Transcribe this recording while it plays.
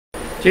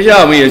接下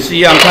来我们也是一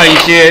样看一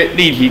些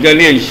例题跟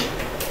练习，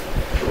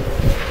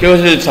就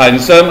是产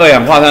生二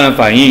氧化碳的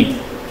反应，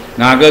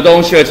哪个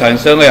东西会产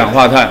生二氧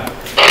化碳？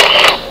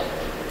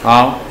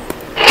好，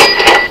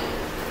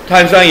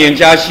碳酸盐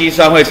加硒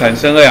酸会产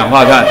生二氧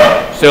化碳，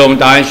所以我们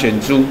答案选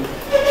猪。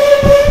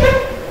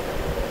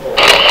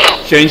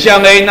选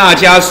项 A 钠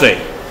加水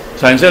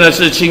产生的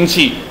是氢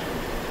气，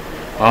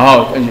然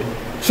后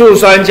醋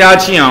酸加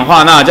氢氧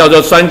化钠叫做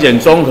酸碱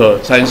中和，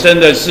产生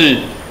的是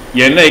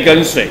盐类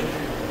跟水，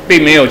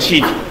并没有气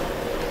体。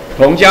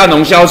铜加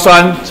浓硝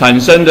酸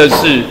产生的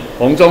是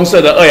红棕色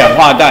的二氧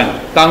化氮，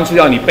当初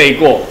要你背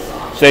过，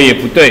所以也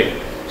不对。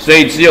所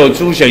以只有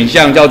猪选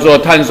项叫做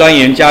碳酸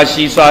盐加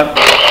硒酸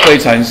会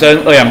产生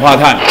二氧化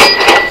碳，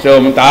所以我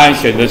们答案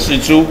选的是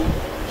猪，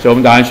所以我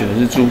们答案选的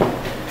是猪。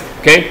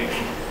OK，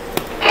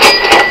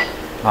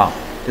 好，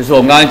就是我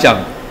们刚才讲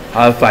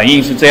它的反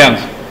应是这样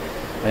子，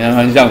反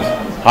应是这样子。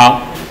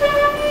好，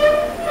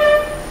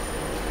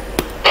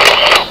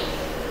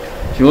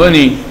请问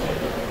你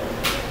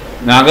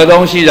哪个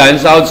东西燃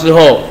烧之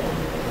后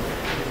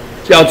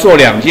要做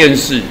两件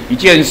事？一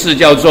件事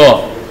叫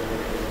做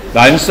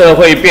蓝色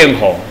会变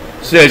红，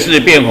是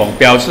变红，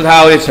表示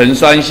它会呈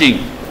酸性。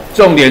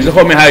重点是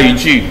后面还有一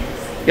句，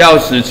要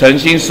使澄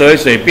清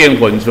水变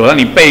浑浊。让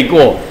你背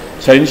过，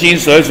澄清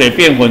水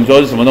变浑浊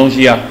是什么东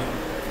西啊？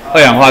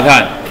二氧化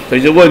碳。所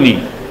以就问你，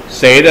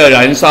谁的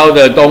燃烧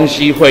的东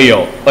西会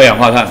有二氧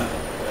化碳？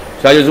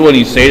所以他就是问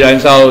你，谁燃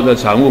烧的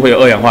产物会有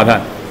二氧化碳？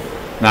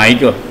哪一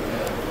个？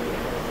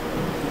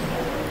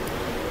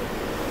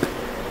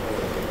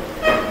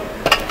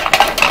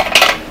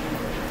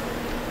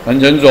很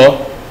沉着。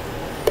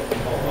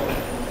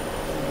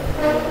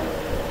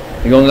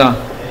你跟我上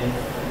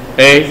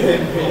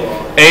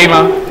A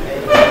吗？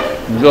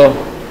你说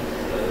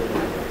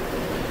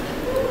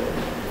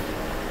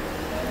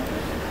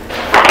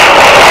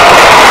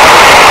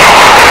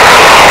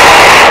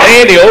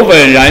A 硫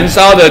苯燃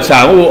烧的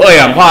产物二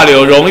氧化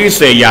硫溶于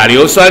水亚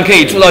硫酸，可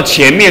以做到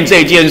前面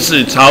这件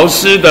事，潮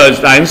湿的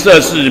蓝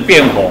色是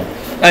变红，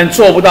但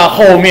做不到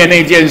后面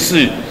那件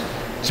事，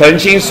澄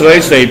清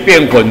水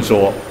变浑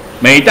浊。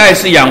镁带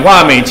是氧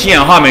化镁、氢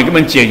氧化镁根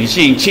本碱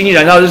性，氢气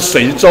燃烧是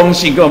水是中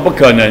性，根本不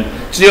可能。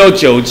只有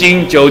酒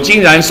精，酒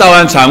精燃烧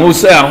完产物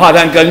是二氧化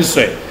碳跟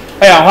水，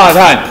二氧化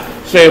碳，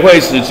所以会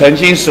使澄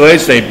清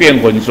水变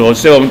浑浊，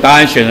所以我们答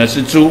案选的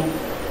是猪。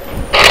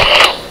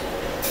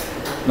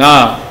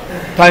那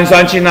碳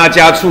酸氢钠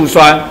加醋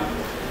酸，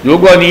如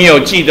果你有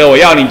记得我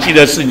要你记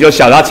的是，你就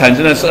晓得它产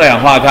生的是二氧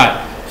化碳，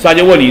所以他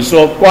就问你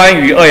说，关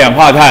于二氧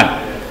化碳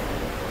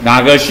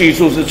哪个叙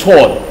述是错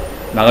的？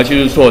哪个叙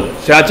述是错的？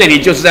所以他这里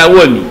就是在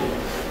问你，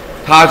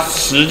他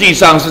实际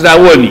上是在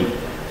问你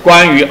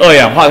关于二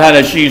氧化碳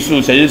的叙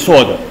述谁是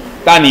错的。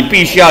但你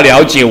必须要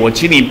了解我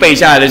请你背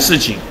下来的事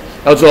情，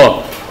叫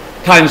做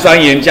碳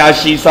酸盐加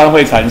硒酸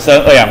会产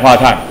生二氧化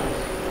碳，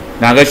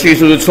哪个叙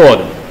述是错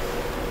的？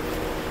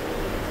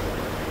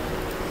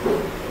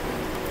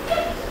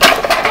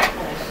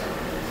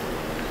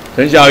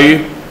陈小瑜，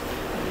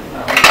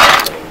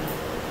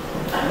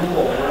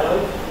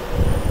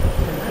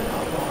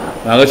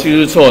哪个叙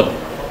述是错的？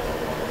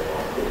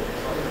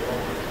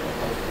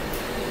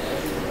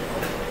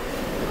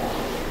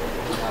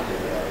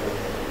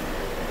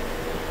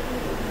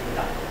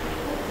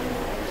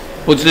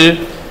不知，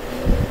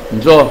你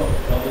做。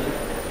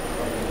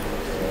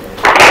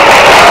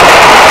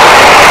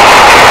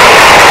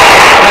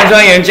碳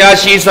酸盐加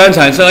硒酸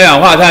产生二氧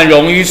化碳，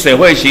溶于水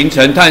会形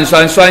成碳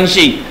酸酸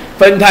性，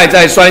酚酞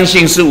在酸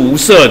性是无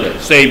色的，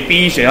所以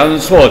B 选项是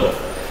错的。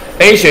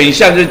A 选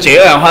项是解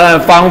二氧化碳的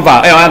方法，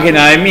二氧化碳可以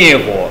拿来灭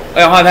火，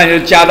二氧化碳就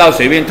加到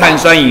水变碳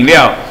酸饮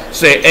料，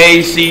所以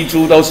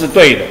A、C、D 都是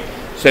对的，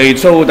所以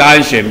错误答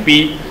案选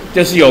B，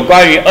 就是有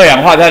关于二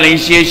氧化碳的一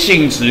些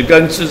性质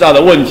跟制造的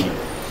问题。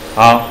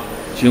好，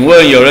请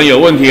问有人有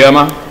问题了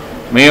吗？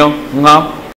没有，很好。